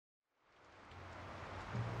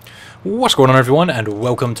What's going on, everyone, and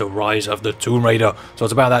welcome to Rise of the Tomb Raider. So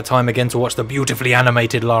it's about that time again to watch the beautifully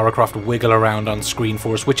animated Lara Croft wiggle around on screen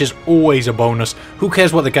for us, which is always a bonus. Who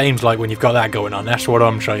cares what the game's like when you've got that going on? That's what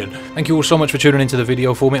I'm saying. Thank you all so much for tuning into the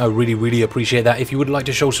video for me. I really appreciate that. If you would like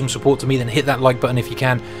to show some support to me, then hit that like button if you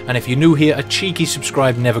can. And if you're new here, a cheeky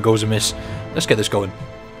subscribe never goes amiss. Let's get this going.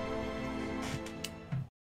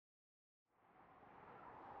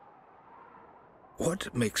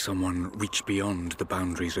 What makes someone reach beyond the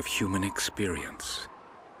boundaries of human experience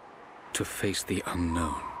to face the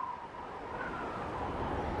unknown?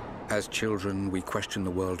 As children, we question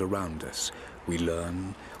the world around us. We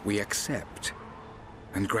learn, we accept,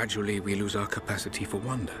 and gradually we lose our capacity for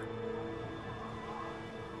wonder.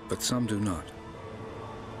 But some do not.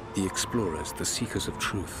 The explorers, the seekers of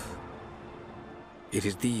truth. It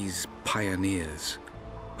is these pioneers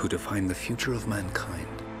who define the future of mankind.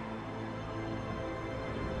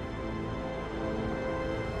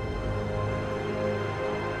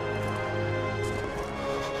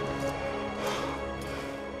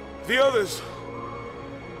 The others,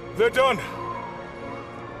 they're done.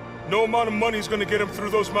 No amount of money is gonna get them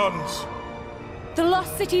through those mountains. The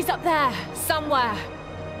lost city's up there, somewhere.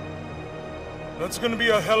 That's gonna be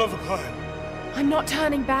a hell of a climb. I'm not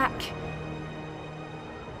turning back.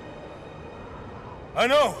 I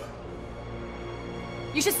know.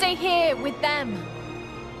 You should stay here with them.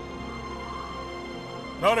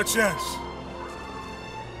 Not a chance.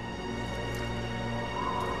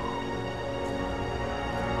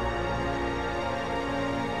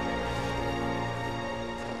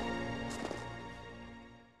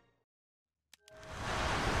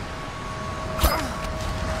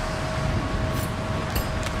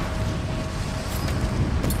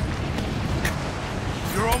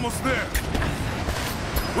 Almost there.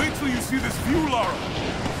 Wait till you see this view, Lara.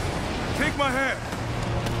 Take my hand.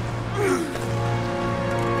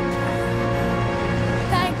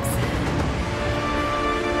 Thanks.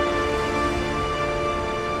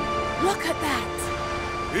 Look at that.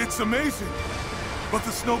 It's amazing. But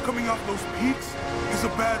the snow coming off those peaks is a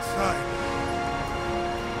bad sign.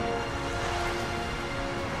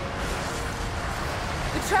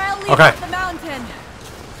 The trail leads up the mountain.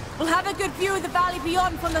 We'll have a good view of the valley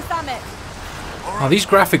beyond from the summit. Oh, these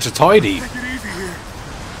graphics are tidy. Take it easy here.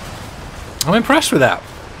 I'm impressed with that.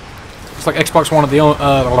 It's like Xbox One at the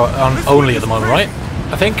only at the moment, right?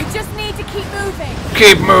 I think. We just need to keep moving.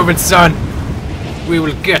 Keep moving, son. We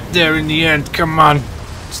will get there in the end. Come on.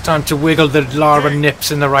 It's time to wiggle the Lara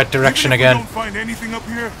nips in the right direction again. If we don't find anything up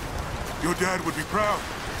here, your dad would be proud.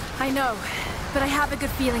 I know, but I have a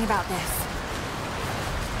good feeling about this.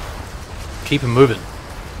 Keep 'em moving.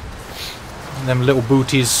 And them little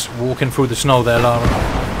booties walking through the snow there, Lara.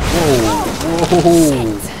 Whoa,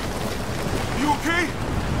 whoa. You okay?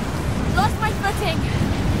 Lost my footing.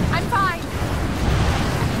 I'm fine.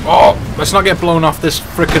 Oh, let's not get blown off this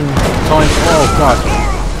frickin' time. Oh, God.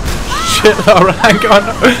 Shit, Lara, hang on.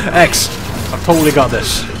 X, I've totally got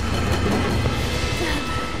this.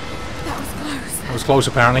 That was close. That was close,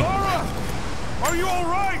 apparently. Lara, are you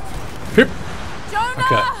alright? Pip. Jonah!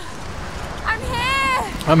 Okay. I'm here!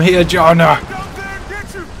 I'm here, Jonah. Down there and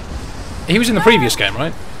get you. He was in the previous game,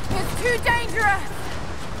 right? It's too dangerous!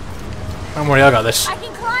 Don't worry, I got this. I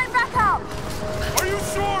can climb back up! Are you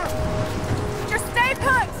sure? Just stay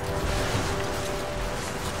put!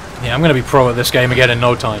 Yeah, I'm gonna be pro at this game again in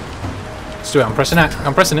no time. Let's do it. I'm pressing that.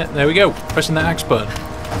 I'm pressing it. There we go. Pressing that axe button.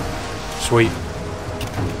 Sweet.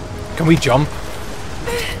 Can we jump?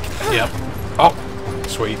 Yep. Oh,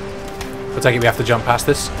 sweet. I take it we have to jump past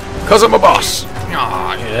this. Cause I'm a boss!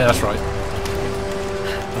 Ah, yeah, that's right.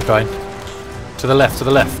 Okay. To the left, to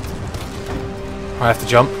the left. I have to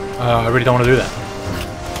jump. I really don't want to do that.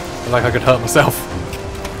 I feel like I could hurt myself.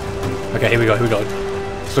 Okay, here we go, here we go.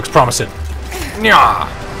 This looks promising. Nyah!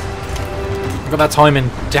 I got that timing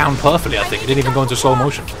down perfectly, I think. It didn't even go into slow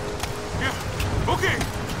motion. Yeah. Okay.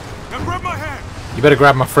 Now grab my hand. You better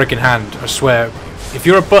grab my freaking hand, I swear. If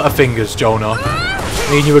you're a Butterfingers, Jonah,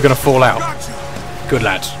 me and you are gonna fall out. Gotcha. Good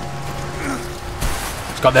lad.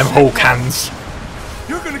 It's got them Hulk hands.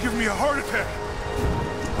 You're gonna give me a heart attack.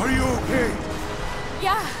 Are you okay?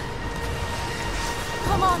 Yeah.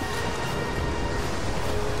 Come on.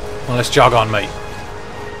 Well, let's jog on, mate.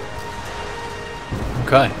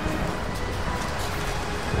 Okay.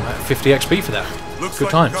 Right, 50 XP for that. Looks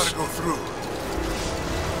Good like times. we gotta go through.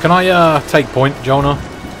 Can I take point, Jonah?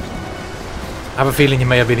 I have a feeling you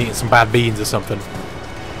may have been eating some bad beans or something.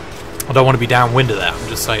 I don't want to be downwind of that, I'm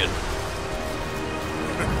just saying.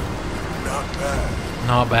 Not bad.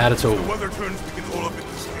 Not bad at all. If the weather turns, we can hold up in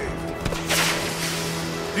this cave.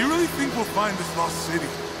 Do you really think we'll find this lost city?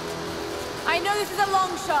 I know this is a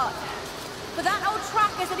long shot, But that old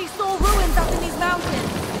tracker said he saw ruins up in these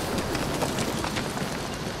mountains.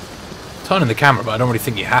 Turning the camera, but I don't really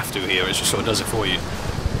think you have to here. It just sort of does it for you.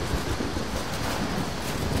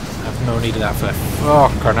 I have no need of that for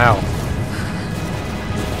fucker now.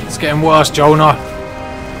 It's getting worse, Jonah.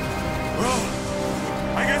 Well,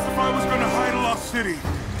 I guess if I was gonna hide a lost city,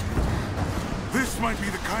 this might be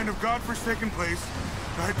the kind of godforsaken place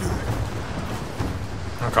I'd do it.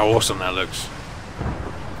 Look how awesome that looks.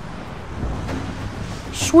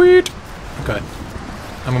 Sweet. Okay.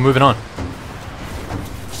 And we're moving on.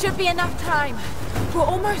 Should be enough time. We're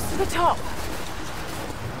almost to the top.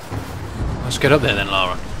 Let's get up there then,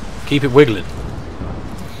 Lara. Keep it wiggling.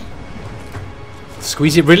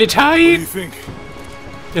 Squeeze it really tight. What do you think?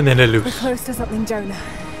 And then it We're loose. close to something, Jonah.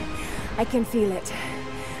 I can feel it.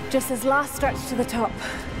 Just this last stretch to the top.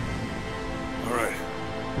 All right.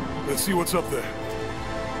 Let's see what's up there.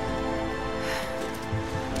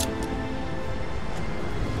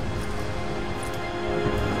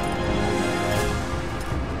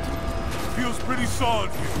 Feels pretty solid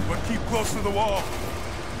here, but keep close to the wall.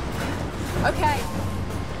 Okay.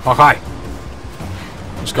 Okay.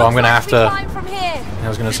 Let's go. I'm gonna have to. Climb from here. I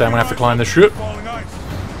was gonna say I'm gonna have to climb this ship. Falling ice.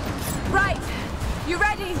 Right. You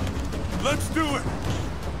ready? Let's do it.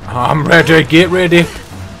 I'm ready. Get ready.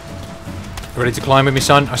 Ready to climb with me,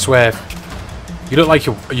 son? I swear. You look like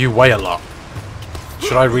you weigh a lot.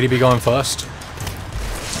 Should I really be going first?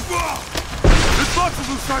 There's lots of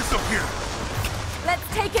loose ice up here. Let's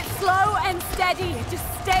take it slow and steady. Just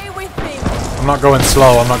stay with me. I'm not going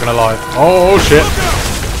slow. I'm not gonna lie. Oh shit. Look out!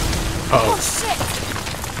 Oh Uh shit.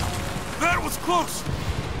 That was close.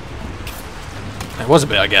 oh. It was a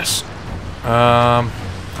bit, I guess. I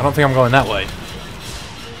don't think I'm going that way.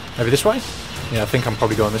 Maybe this way? Yeah, I think I'm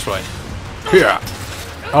probably going this way. Yeah.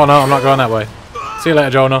 Oh no, I'm not going that way. See you later,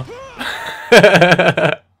 Jonah.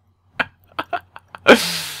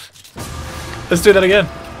 Let's do that again.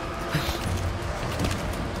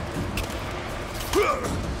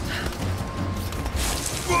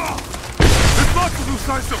 There's lots of loose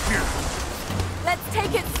ice up here. Let's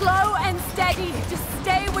take it slow and steady. Just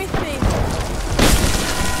stay with me.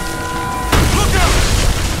 Look out!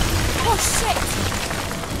 Oh shit.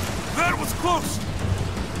 That was close.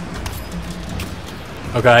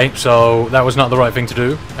 Okay, so that was not the right thing to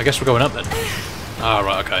do. I guess we're going up then. Ah,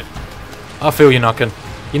 right, okay. I feel you knocking.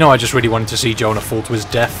 You know, I just really wanted to see Jonah fall to his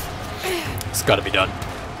death. It's got to be done.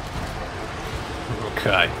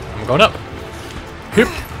 Okay, I'm going up. Hup.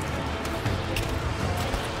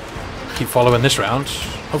 Keep following this round.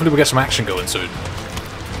 Hopefully we'll get some action going soon.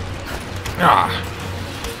 Ah.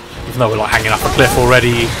 Even though we're like hanging off a cliff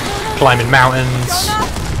already, climbing mountains. Jonah,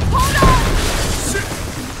 hold on. Shit.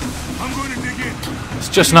 I'm going to dig in. It's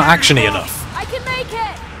just not actiony enough. I can make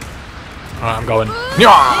it. Alright, I'm going.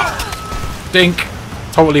 Yeah! Dink!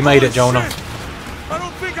 Totally made it, Jonah. Shit. I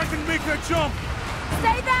don't think I can make that jump.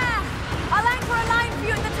 Stay there. I'll anchor a line for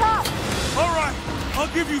you at the top. All right.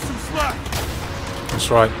 I'll give you some slack. That's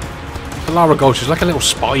right. The Lara Gulch is like a little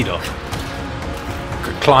spider.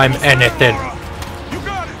 Could climb anything. Laura. You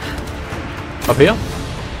got it. Up here?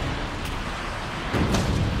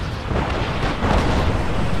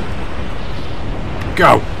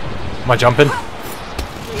 Go! Am I jumping?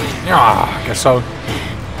 Yeah, I guess so.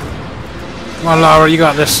 Come on, Lara, you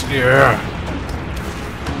got this. Yeah.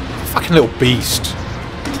 Fucking little beast.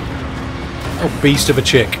 Little beast of a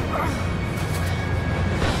chick.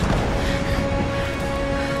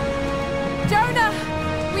 Jonah,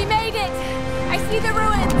 we made it. I see the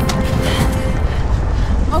ruins.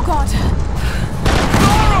 Oh God.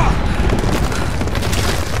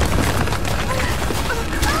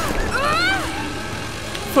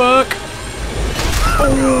 Fuck!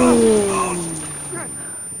 Oh.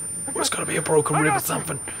 There's gotta be a broken rib or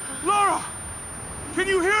something. Lara, can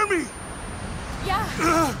you hear me? Yeah.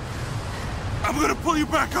 I'm gonna pull you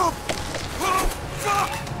back up. Oh,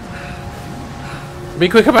 fuck! Be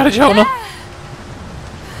quick about it, Jonah.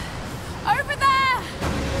 Over there.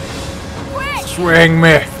 Quick. Swing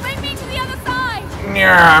me. Swing me to the other side.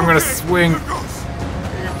 Yeah, I'm gonna swing Here goes.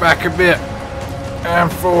 back a bit and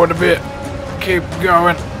forward a bit. Keep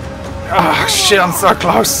going. Ah, shit, I'm so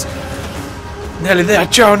close. Nearly there,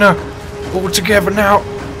 Jonah. All together now.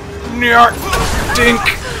 Yeah, dink.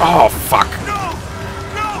 Oh, fuck. No!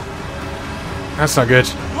 No! That's not good.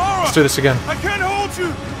 Lara! Let's do this again. I can't hold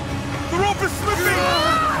you! The rope is slipping!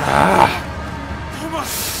 Come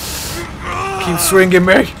on! Keep swinging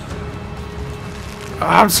me.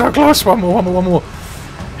 I'm so close. One more, one more, one more.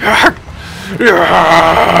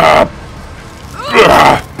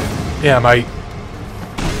 Yeah, mate.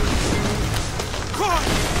 Climb!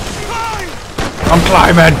 I'm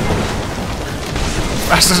climbing.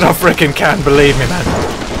 Fast as I freaking can, believe me, man.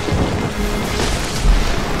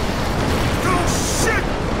 Oh shit!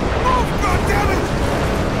 Oh goddammit!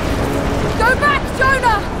 Go back,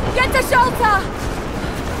 Jonah! Get to shelter!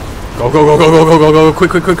 Go, go, go, go, go, go, go, go,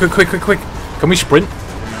 quick, quick, quick, quick, quick, quick, quick. Can we sprint?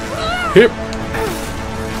 Here.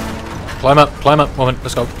 Climb up, woman,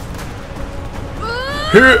 let's go.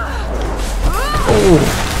 Here. Oh.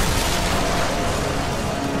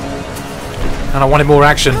 And I wanted more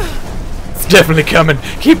action. It's definitely coming.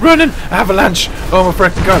 Keep running. Avalanche. Oh my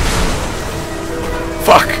freaking god.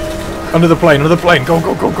 Fuck. Under the plane, under the plane. Go,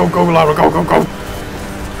 go, go, go, go, Lara. Go, go, go.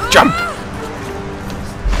 Jump.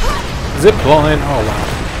 Zip line. Oh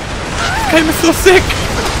wow. Game is so sick.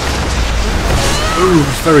 Ooh,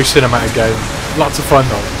 it's a very cinematic game. Lots of fun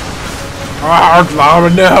though. Ah, Lara,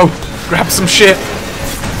 no. Grab some shit.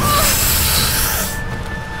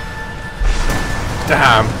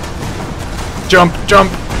 Damn. Jump,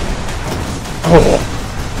 jump. Oh.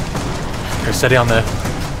 Okay, steady on there.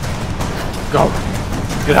 Go.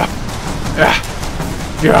 Get up. Yeah.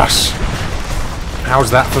 Yes.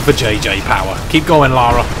 How's that for the JJ power? Keep going,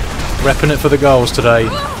 Lara. Repping it for the girls today.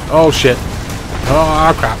 Oh, shit.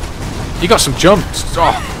 Oh, crap. You got some jumps.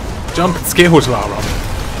 Oh, jumping skills, Lara.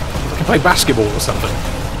 You can play basketball or something.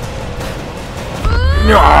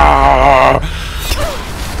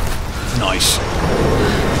 Nice.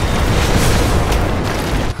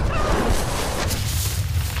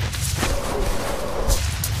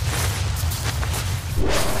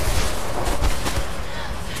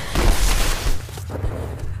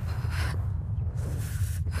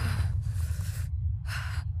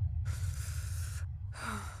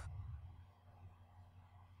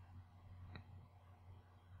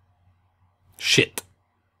 Shit.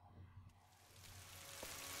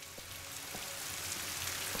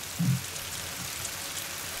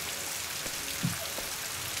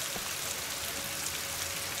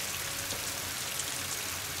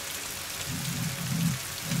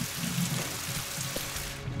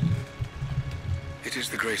 It is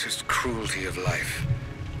the greatest cruelty of life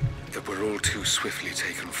that we're all too swiftly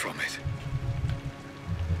taken from it.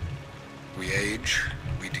 We age,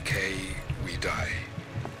 we decay, we die.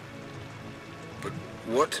 But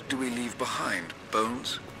what do we leave behind?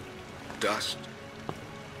 Bones? Dust?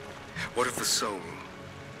 What of the soul?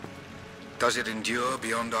 Does it endure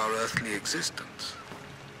beyond our earthly existence?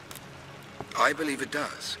 I believe it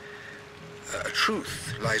does. A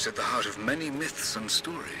truth lies at the heart of many myths and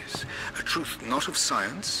stories. A truth not of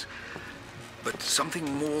science, but something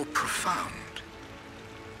more profound.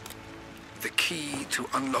 The key to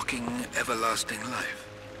unlocking everlasting life.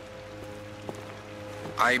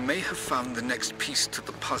 I may have found the next piece to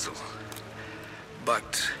the puzzle,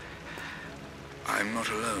 but I'm not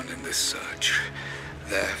alone in this search.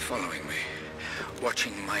 They're following me,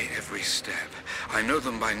 watching my every step. I know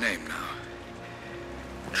them by name now.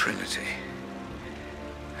 Trinity.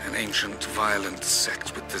 An ancient, violent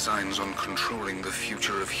sect with designs on controlling the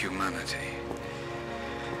future of humanity.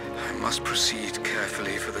 I must proceed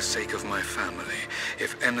carefully for the sake of my family.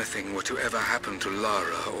 If anything were to ever happen to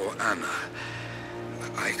Lara or Anna,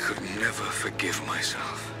 I could never forgive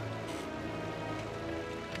myself.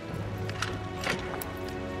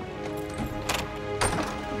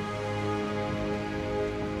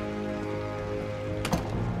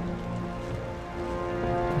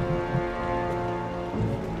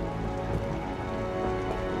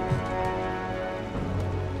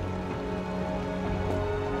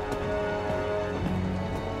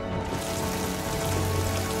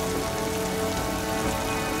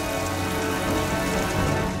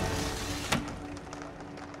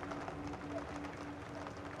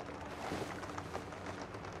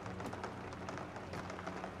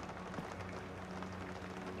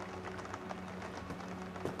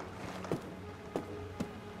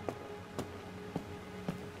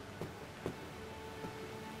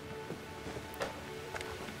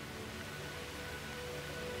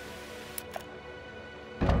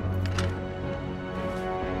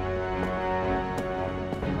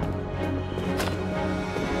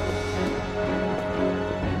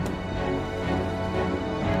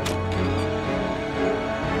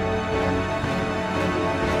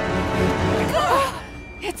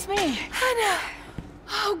 It's me. Anna!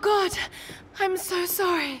 Oh, God. I'm so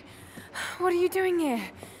sorry. What are you doing here?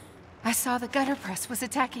 I saw the gutter press was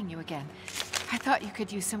attacking you again. I thought you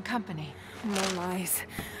could use some company. No lies.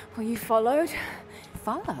 Were you followed?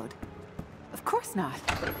 Followed? Of course not.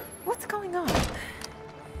 What's going on?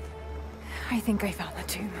 I think I found the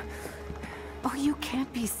tomb. Oh, you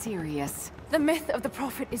can't be serious. The myth of the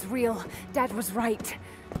prophet is real. Dad was right.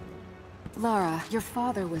 Lara, your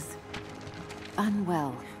father was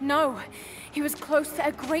unwell. No, He was close to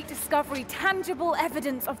a great discovery, tangible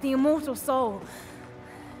evidence of the immortal soul.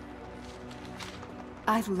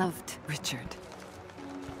 I loved Richard.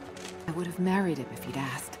 I would have married him if he'd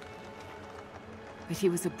asked. But he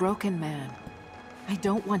was a broken man. I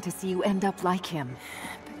don't want to see you end up like him.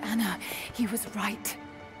 But Anna, he was right.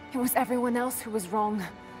 It was everyone else who was wrong.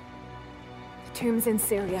 The tomb's in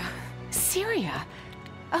Syria. Syria?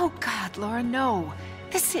 Oh God, Laura, no.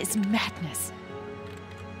 This is madness.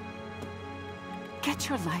 Get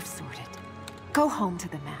your life sorted. Go home to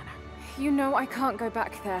the manor. You know I can't go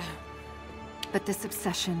back there. But this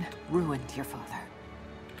obsession ruined your father.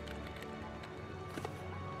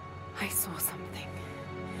 I saw something.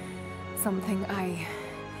 Something I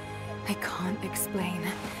can't explain.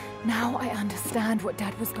 Now I understand what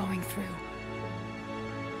Dad was going through.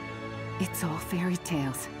 It's all fairy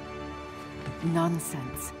tales.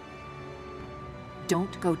 Nonsense.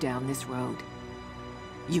 Don't go down this road.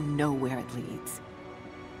 You know where it leads.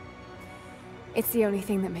 It's the only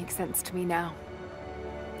thing that makes sense to me now.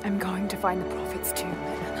 I'm going to find the Prophet's tomb,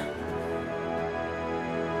 Anna.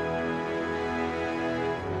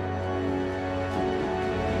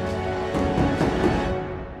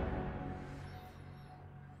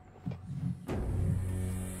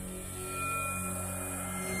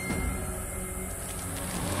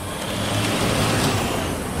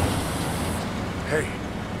 Hey,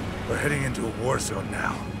 we're heading into a war zone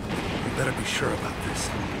now. We better be sure about this.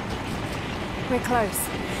 We're close.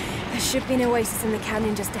 There should be an oasis in the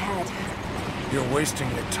canyon just ahead. You're wasting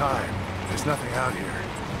your time. There's nothing out here.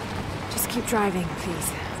 Just keep driving,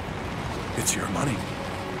 please. It's your money.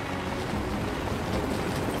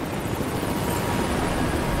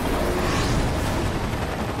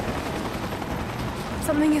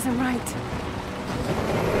 Something isn't right.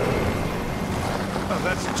 Oh,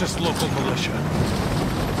 that's just local militia.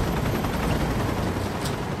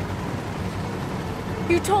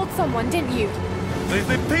 You told someone, didn't you?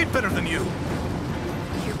 They paid better than you.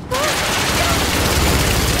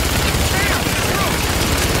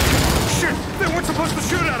 Shit! They weren't supposed to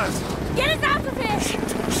shoot at us! Get us out of here!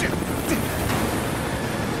 Shit!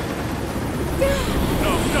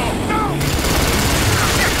 No!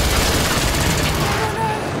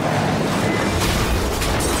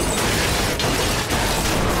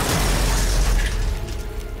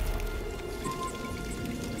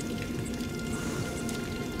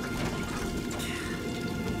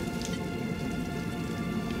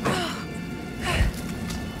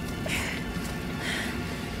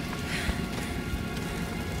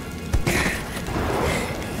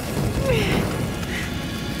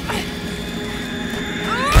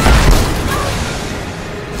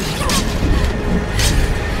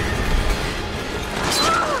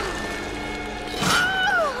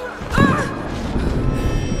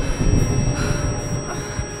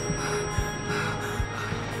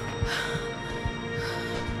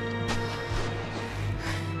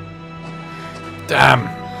 Damn.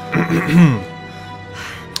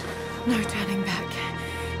 No turning back.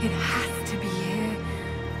 It has to be here.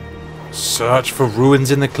 Search for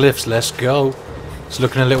ruins in the cliffs. Let's go. It's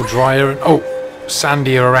looking a little drier and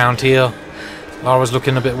sandier around here. Lara's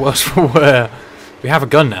looking a bit worse for wear. We have a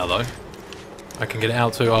gun now though. I can get it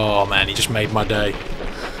out too. Oh man, he just made my day.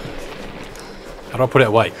 How do I put it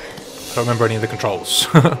away? I don't remember any of the controls.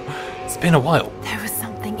 It's been a while. There was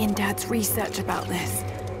something in Dad's research about this.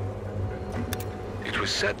 It was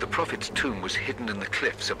said the Prophet's tomb was hidden in the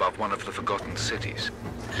cliffs above one of the forgotten cities.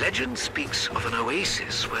 Legend speaks of an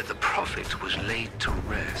oasis where the Prophet was laid to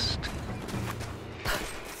rest.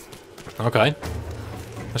 Okay.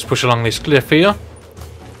 Let's push along this cliff here.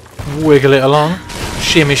 Wiggle it along.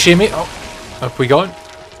 Shimmy, shimmy. Oh, up we go.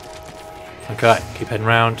 Okay, keep heading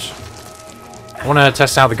round. I want to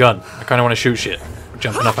test out the gun. I kind of want to shoot shit.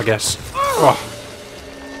 Jumping up, I guess. Oh.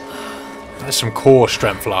 There's some core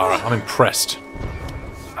strength, Lara. I'm impressed.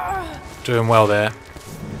 Doing well there.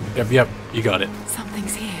 Yep, you got it.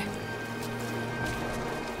 Something's here.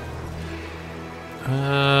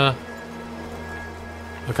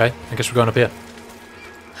 Okay, I guess we're going up here.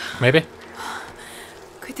 Maybe?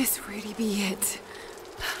 Could this really be it?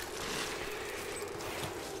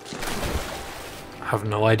 I have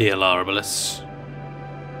no idea, Lara, but let's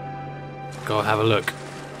go have a look.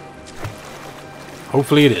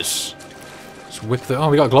 Hopefully it is. Let's whip the... Oh,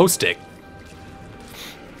 we got a glow stick.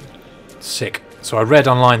 Sick. So I read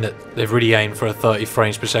online that they've really aimed for a 30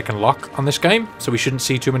 frames per second lock on this game, so we shouldn't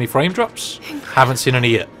see too many frame drops. Incredible. Haven't seen any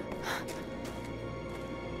yet.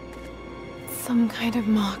 Some kind of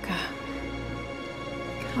marker.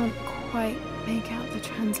 Can't quite make out the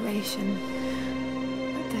translation.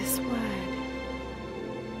 But this word...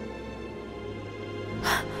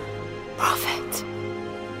 Prophet.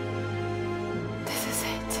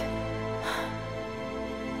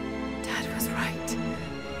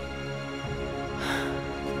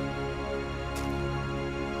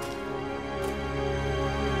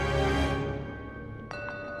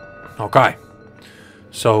 Okay.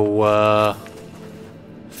 So,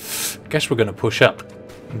 guess we're going to push up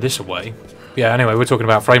this way. Yeah, anyway, we're talking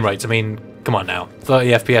about frame rates. I mean, come on now.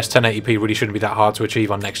 30 FPS, 1080p really shouldn't be that hard to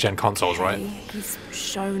achieve on next-gen consoles, right? He's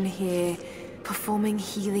shown here performing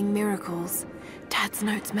healing miracles. Dad's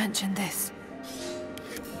notes mention this.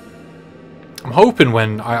 I'm hoping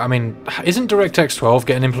when... I mean, isn't DirectX 12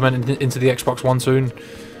 getting implemented into the Xbox One soon?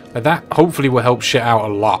 Like that hopefully will help shit out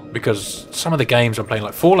a lot, because some of the games I'm playing,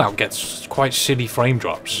 like Fallout, gets quite silly frame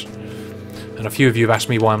drops. And a few of you have asked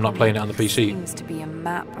me why I'm not playing it on the PC. Seems to be a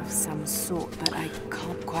map of some sort, but I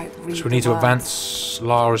can't quite read. So we need to advance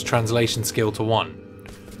Lara's translation skill to 1.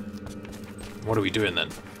 What are we doing then?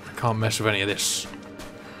 I can't mess with any of this.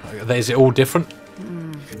 Is it all different?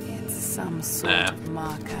 It's some sort of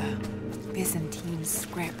marker. Byzantine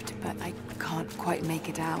script, but I can't quite make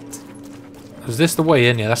it out. Is this the way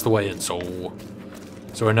in? Yeah, that's the way in. So,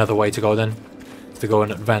 is there another way to go then? To go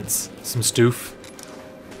and advance some stoof.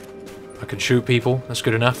 I can shoot people. That's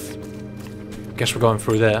good enough. Guess we're going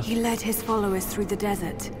through there. He led his followers through the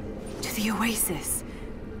desert to the oasis.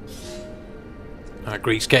 Alright,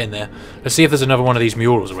 Greeks, get in there. Let's see if there's another one of these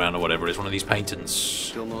murals around or whatever it is. One of these paintings.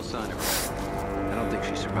 Still no sign of her. I don't think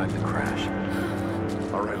she survived the crash.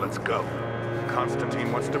 All right, let's go.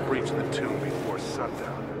 Constantine wants to breach the tomb before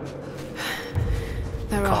sundown.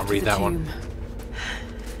 They're Can't after read the that tomb. one.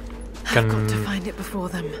 I've got to find it before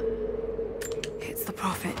them. It's the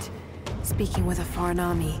Prophet, speaking with a foreign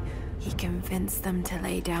army. He convinced them to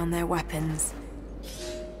lay down their weapons.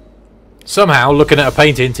 Somehow, looking at a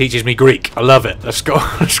painting teaches me Greek. I love it. Let's go.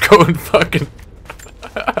 Let's go and fucking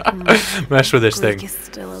mess with this Greek thing. is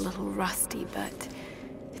still a little rusty, but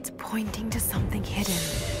it's pointing to something hidden.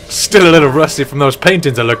 Still a little rusty from those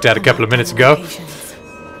paintings I looked at a couple of minutes ago. Locations.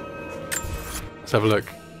 Let's have a look.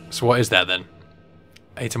 So what is that then?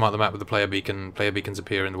 A to mark the map with the player beacon. Player beacons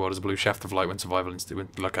appear in the world as a blue shaft of light when survival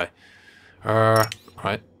instinct. Okay.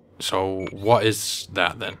 Right. So what is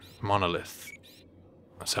that then? Monolith.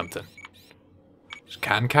 Or something.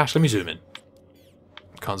 Can cache? Let me zoom in.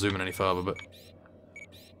 Can't zoom in any further, but...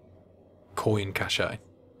 Coin cache.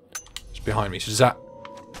 It's behind me. So is that...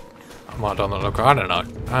 I might have done that look. I don't know.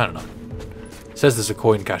 I don't know. It says there's a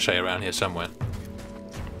coin cache around here somewhere.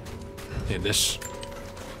 In this.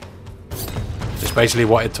 It's basically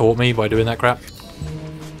what it taught me by doing that crap.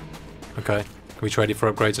 Okay. Can we trade it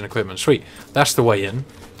for upgrades and equipment? Sweet. That's the way in.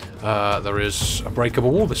 There is a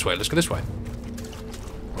breakable wall this way. Let's go this way.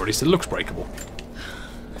 Or at least it looks breakable.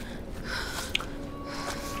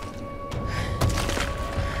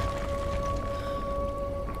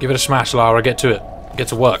 Give it a smash, Lara. Get to it. Get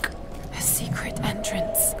to work. A secret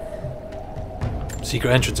entrance.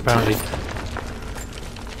 Secret entrance, apparently.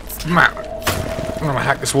 Man, I'm gonna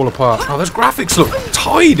hack this wall apart. Oh, those graphics look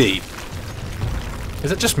tidy.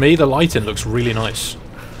 Is it just me? The lighting looks really nice.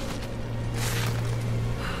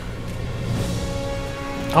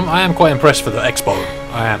 I am quite impressed for the Expo.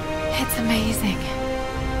 I am. It's amazing.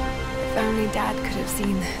 If only Dad could have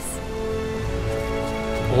seen this.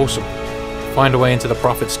 Awesome. Find a way into the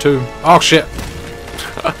Prophet's tomb. Oh, shit.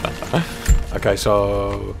 Okay,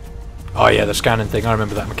 so... Oh, yeah, the scanning thing. I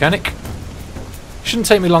remember that mechanic. Shouldn't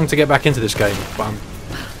take me long to get back into this game, but I'm...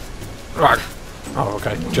 Right. Oh,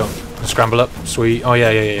 okay. Jump. Scramble up. Sweet. Oh,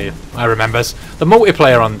 yeah. I remember. The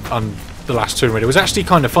multiplayer on the last Tomb Raider was actually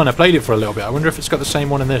kind of fun. I played it for a little bit. I wonder if it's got the same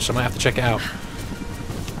one in this. I might have to check it out.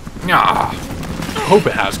 Ah, I hope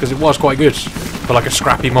it has, because it was quite good for like a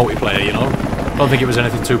scrappy multiplayer, you know? I don't think it was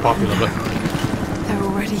anything too popular, but... They're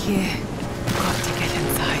already here. Got to get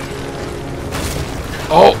inside.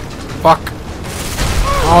 Oh, fuck.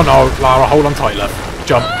 Oh no, Lara, hold on tight, love.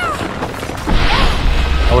 Jump.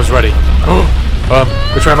 I was ready.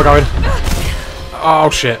 Which way am I going? Oh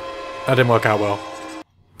shit. That didn't work out well.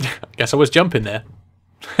 Guess I was jumping there.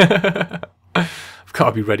 I've got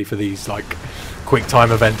to be ready for these, like, quick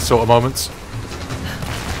time event sort of moments.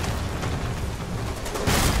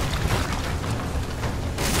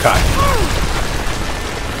 Okay.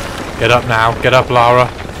 Get up now. Get up, Lara.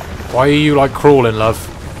 Why are you, like, crawling, love?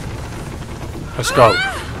 Let's go.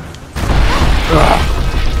 Ugh.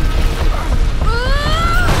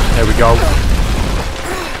 There we go.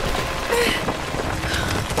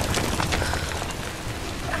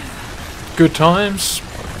 Good times.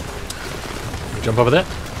 Jump over there.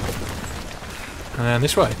 And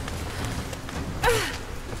this way.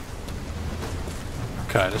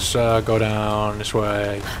 Okay, let's go down this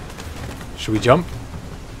way. Should we jump?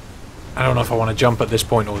 I don't know if I want to jump at this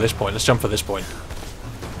point or this point. Let's jump for this point.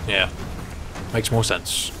 Yeah. Makes more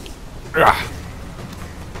sense. Ugh.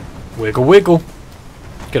 Wiggle, wiggle.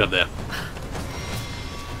 Get up there.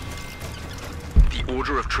 The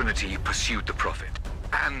Order of Trinity pursued the Prophet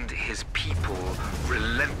and his people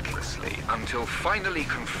relentlessly until finally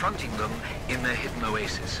confronting them in their hidden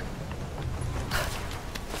oasis.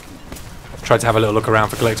 Tried to have a little look around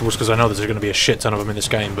for collectibles because I know there's going to be a shit ton of them in this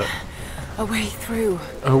game, but... A way through.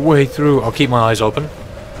 A way through. I'll keep my eyes open.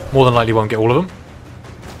 More than likely won't get all of them.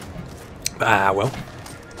 Ah, well.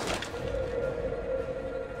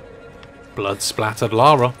 Blood splattered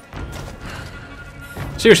Lara.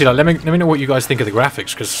 Seriously, like, let me know what you guys think of the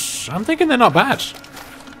graphics, because I'm thinking they're not bad.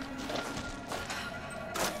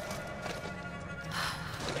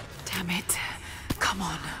 Damn it. Come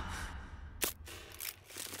on.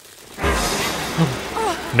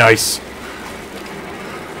 Nice.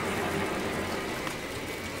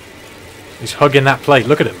 He's hugging that plate.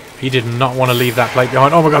 Look at him. He did not want to leave that plate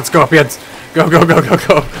behind. Oh my god, scorpions! Go, go, go, go,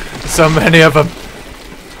 go! So many of them.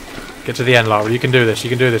 Get to the end, Lara. You can do this. You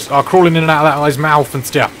can do this. Oh, crawling in and out of that guy's mouth and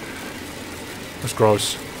stuff. That's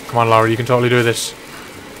gross. Come on, Lara. You can totally do this.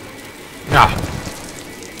 Ah.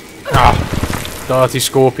 Ah. Dirty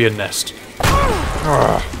scorpion nest.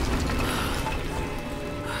 Ah.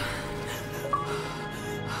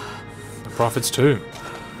 The Prophet's tomb.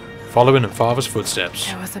 Following in Father's footsteps.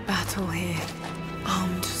 There was a battle here.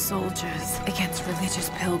 Armed soldiers against religious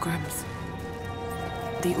pilgrims.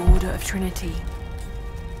 The Order of Trinity.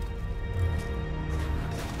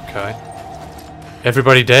 Okay.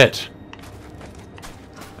 Everybody dead.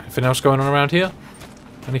 Anything else going on around here?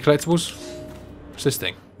 Any collectibles? What's this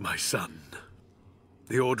thing? My son,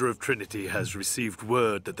 the Order of Trinity has received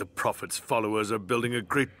word that the Prophet's followers are building a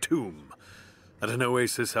great tomb at an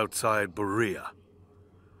oasis outside Berea.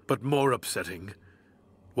 But more upsetting,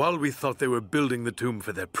 while we thought they were building the tomb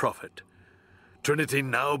for their Prophet, Trinity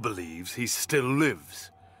now believes he still lives.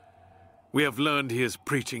 We have learned he is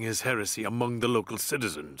preaching his heresy among the local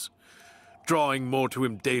citizens, drawing more to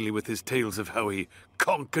him daily with his tales of how he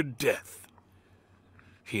conquered death.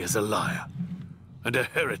 He is a liar and a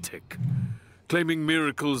heretic, claiming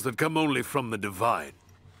miracles that come only from the divine.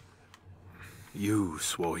 You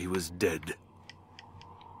swore he was dead.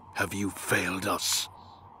 Have you failed us?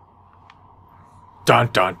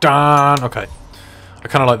 Dun dun dun! Okay. I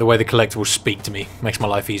kind of like the way the collectibles speak to me. Makes my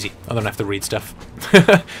life easy. I don't have to read stuff.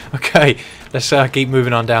 Okay, let's keep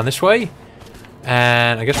moving on down this way.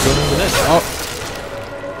 And I guess we're going into this. Oh.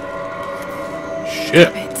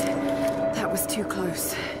 Shit. Damn it. That was too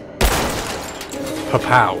close.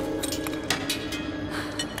 Pa-pow.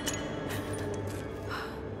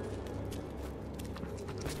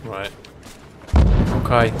 Right.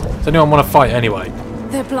 Okay. Does anyone want to fight anyway?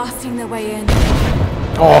 They're blasting their way in.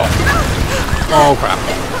 Oh! Oh crap.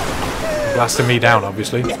 Blasting me down,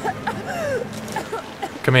 obviously.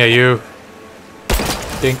 Come here, you.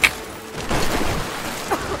 Dink.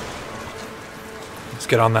 Let's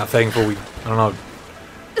get on that thing before we, I don't know,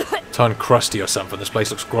 turn crusty or something. This place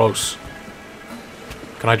looks gross.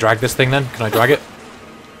 Can I drag this thing then? Can I drag it?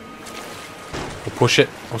 Or push it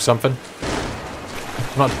or something?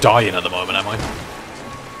 I'm not dying at the moment, am I?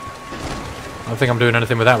 I don't think I'm doing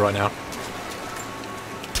anything with that right now.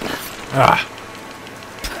 Ah.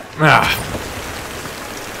 Ah.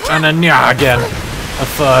 And a nya again. A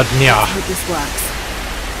third nya. I hope this works.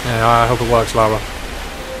 Yeah, I hope it works, Lara.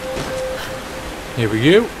 Here we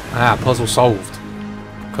go. Ah, puzzle solved.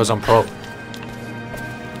 Because I'm pro.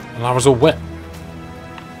 And Lara's all wet.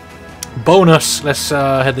 Bonus! Let's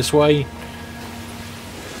head this way.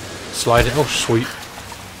 Slide it. Oh, sweet.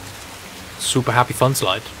 Super happy fun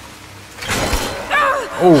slide.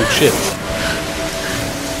 Oh, shit.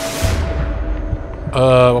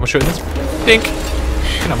 What am I shooting this? Dink!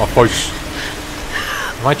 Get out my face.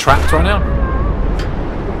 Am I trapped right now?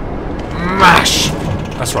 Mash!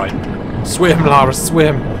 That's right. Swim, Lara,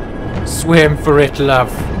 swim. Swim for it, love.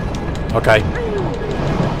 Okay.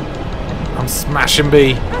 I'm smashing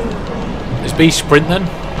B. Is B sprint then?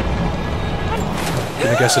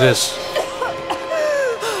 I guess it is.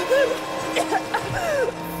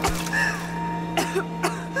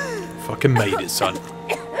 Fucking made it, son.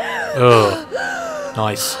 Ugh.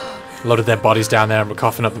 Nice. A lot of dead bodies down there and we're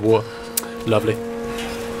coughing up the water. Lovely.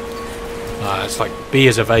 It's like B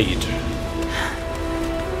is evade.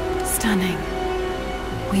 Stunning.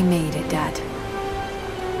 We made it, Dad.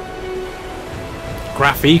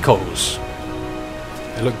 Graphicals.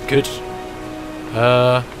 They look good.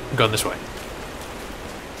 I'm going this way.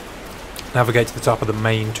 Navigate to the top of the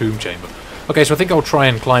main tomb chamber. Okay, so I think I'll try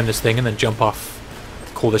and climb this thing and then jump off.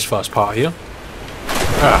 Call this first part here.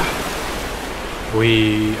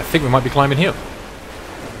 I think we might be climbing here.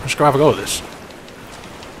 Let's go have a go at this.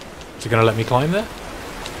 Is it going to let me climb there?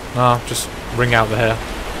 No, just wring out the hair.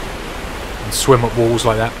 And swim up walls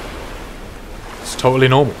like that. It's totally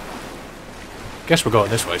normal. Guess we're going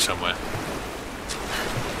this way somewhere.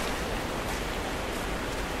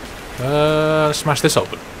 Let's smash this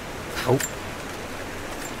open. Oh.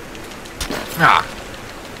 Ah.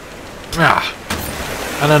 Ah.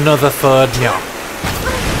 And another third. Yeah.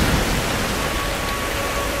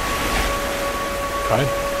 Okay.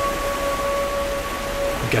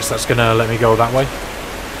 I guess that's gonna let me go that way.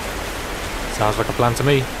 Sounds like a plan to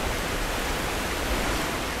me.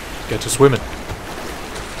 Get to swimming.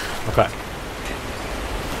 Okay.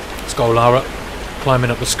 Let's go, Lara. Climbing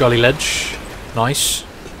up the scully ledge. Nice.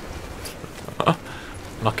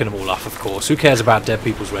 Knocking them all off, of course. Who cares about dead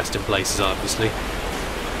people's resting places, obviously.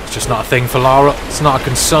 It's just not a thing for Lara. It's not a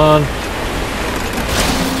concern.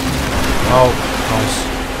 Oh, nice.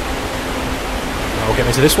 That'll get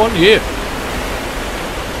me to this one? Yeah.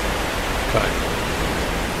 Okay.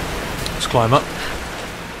 Let's climb up.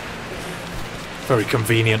 Very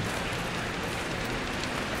convenient.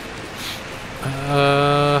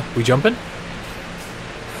 We jumping?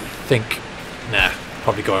 Think. Nah,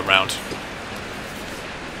 probably going round.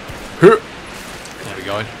 There we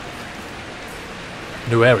go.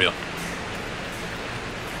 New area.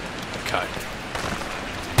 Okay.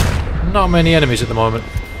 Not many enemies at the moment.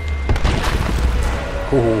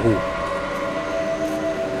 Ooh.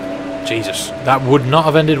 Jesus, that would not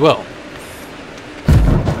have ended well.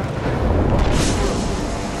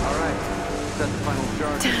 Alright, set the final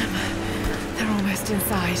charge. Damn, they're almost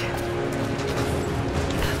inside.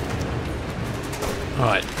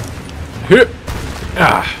 Alright.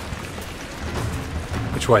 Ah.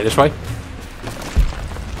 Which way? This way?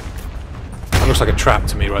 That looks like a trap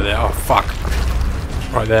to me right there. Oh, fuck.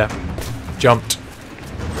 Right there. Jumped.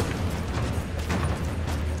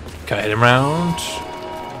 Okay, heading round.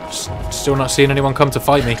 Still not seeing anyone come to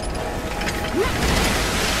fight me.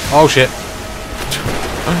 Oh, shit.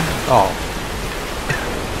 Oh.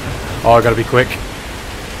 Oh, I gotta be quick.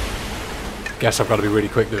 Guess I've gotta be really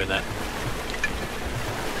quick doing that.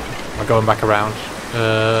 I'm going back around.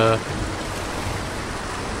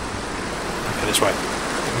 Okay, this way.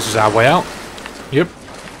 This is our way out. Yep.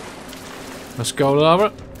 Let's go,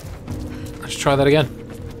 Lara. Let's try that again.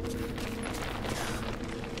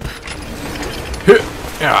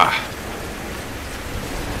 Yeah.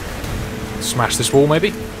 Smash this wall,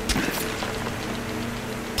 maybe?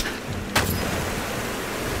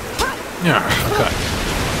 Yeah, okay.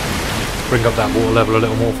 Bring up that water level a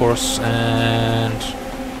little more for us, and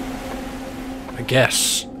I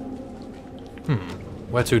guess.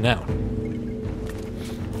 Where to now?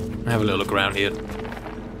 Have a little look around here.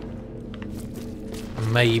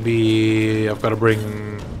 Maybe I've got to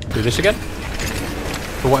do this again?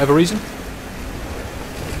 For whatever reason?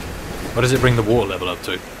 What does it bring the water level up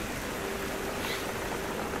to?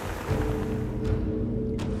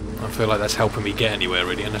 I feel like that's helping me get anywhere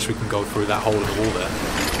really, unless we can go through that hole in the wall there.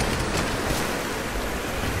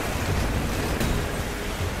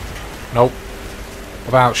 Nope.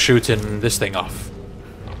 About shooting this thing off.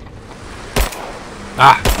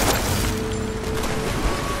 Ah!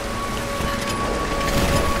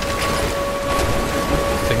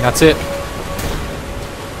 I think that's it.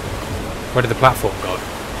 Where did the platform go?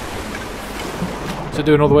 Is it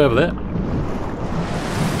doing all the way over there?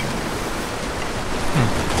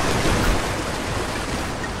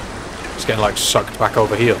 It's getting like sucked back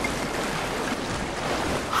over here.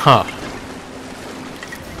 Huh.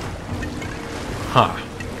 Huh.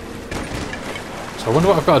 So I wonder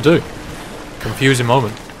what I've got to do. Confusing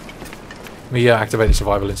moment. Let me activate the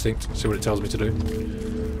survival instinct, see what it tells me to do.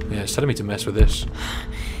 Yeah, it's telling me to mess with this.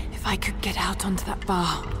 If I could get out onto that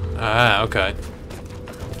bar. Ah, okay.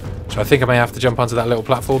 So I think I may have to jump onto that little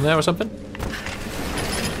platform there or something?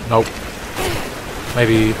 Nope.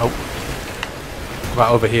 Maybe... oh. What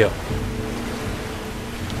about over here?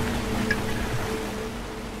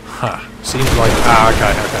 Huh. Seems like... ah,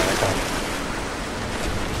 okay.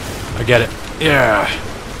 I get it. Yeah.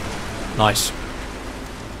 Nice.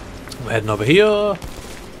 We're heading over here.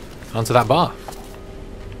 Onto that bar.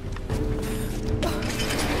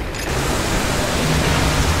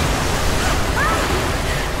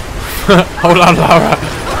 Hold on, Lara.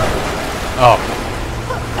 Oh.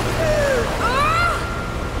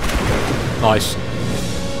 Nice.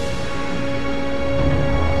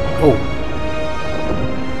 Oh.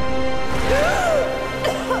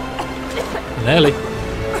 Nearly.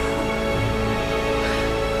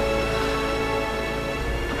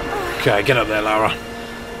 Okay, get up there, Lara.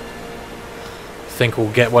 Think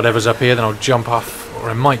we'll get whatever's up here, then I'll jump off. Or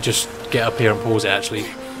I might just get up here and pause it, actually.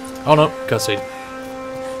 Oh no, cutscene.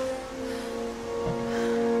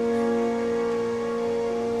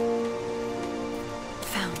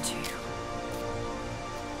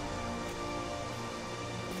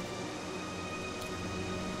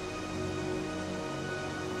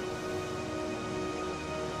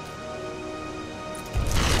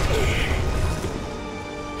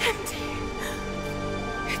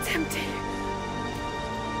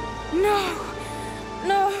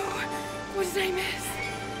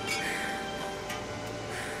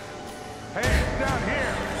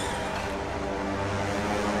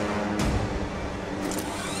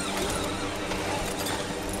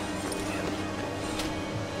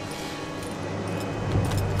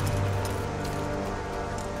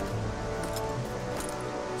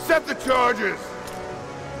 accept the charges!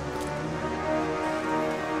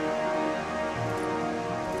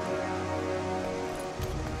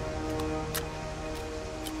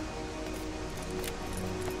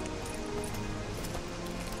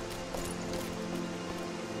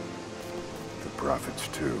 The Prophet's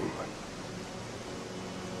tomb.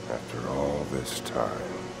 After all this time.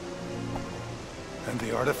 And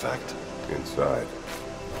the artifact? Inside,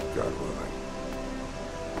 God willing.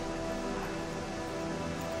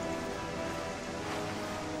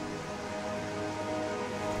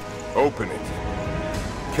 Open it.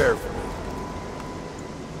 Carefully.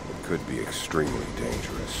 It could be extremely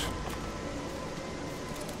dangerous.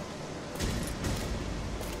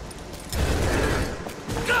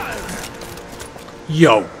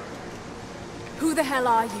 Yo. Who the hell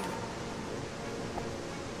are you?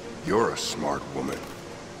 You're a smart woman.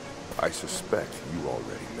 I suspect you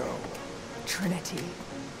already know. Trinity.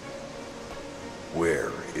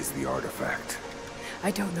 Where is the artifact? I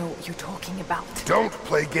don't know what you're talking about. Don't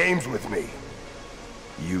play games with me!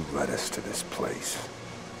 You led us to this place.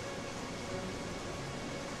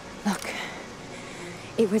 Look.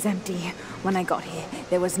 It was empty when I got here.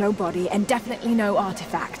 There was no body and definitely no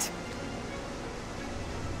artifact.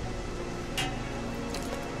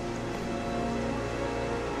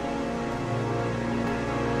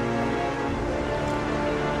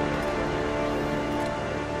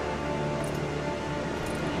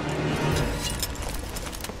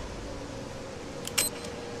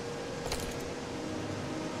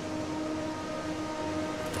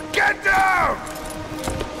 Get down!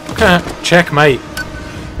 Checkmate.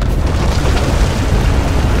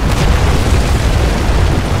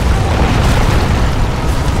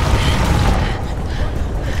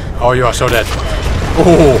 Oh, you are so dead.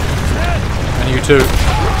 Oh, and you too.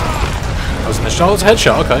 I was in the Charlotte's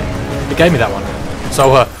headshot. Okay, it gave me that one.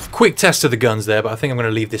 So, quick test of the guns there, but I think I'm going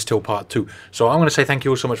to leave this till part 2. So I'm going to say thank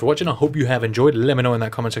you all so much for watching. I hope you have enjoyed. Let me know in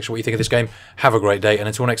that comment section what you think of this game. Have a great day, and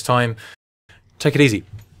until next time, take it easy.